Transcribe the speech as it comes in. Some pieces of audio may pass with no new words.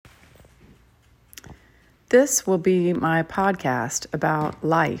This will be my podcast about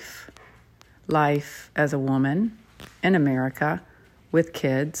life. Life as a woman in America with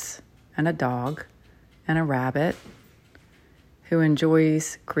kids and a dog and a rabbit who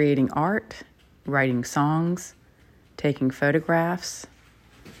enjoys creating art, writing songs, taking photographs,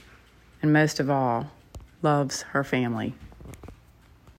 and most of all, loves her family.